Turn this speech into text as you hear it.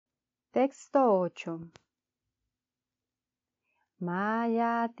Texto 8.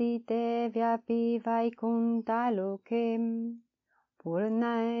 Mayati te vyapi vaikunthalokem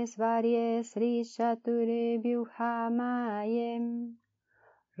purnaes varies rishature vyuhamayem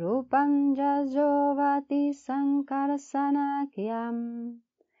rupam jajovati sankarsanakyam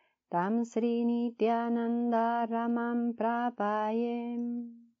tam sri nityananda ramam prapayem.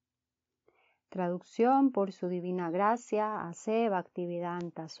 Traducción por su divina gracia A.C.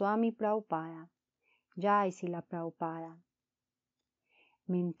 Bhaktivedanta Swami Prabhupada. Jai Srila Prabhupada.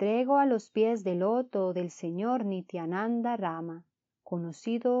 Me entrego a los pies del loto del Señor Nityananda Rama,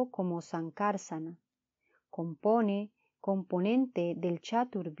 conocido como Sankarsana. Componente del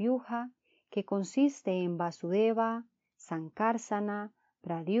Chaturvyuha, que consiste en Vasudeva, Sankarsana,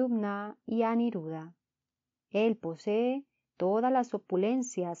 Pradyumna y Aniruddha. Él posee todas las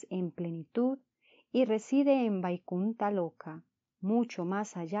opulencias en plenitud y reside en Vaikuntha Loka, mucho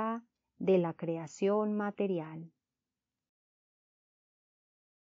más allá de la creación material.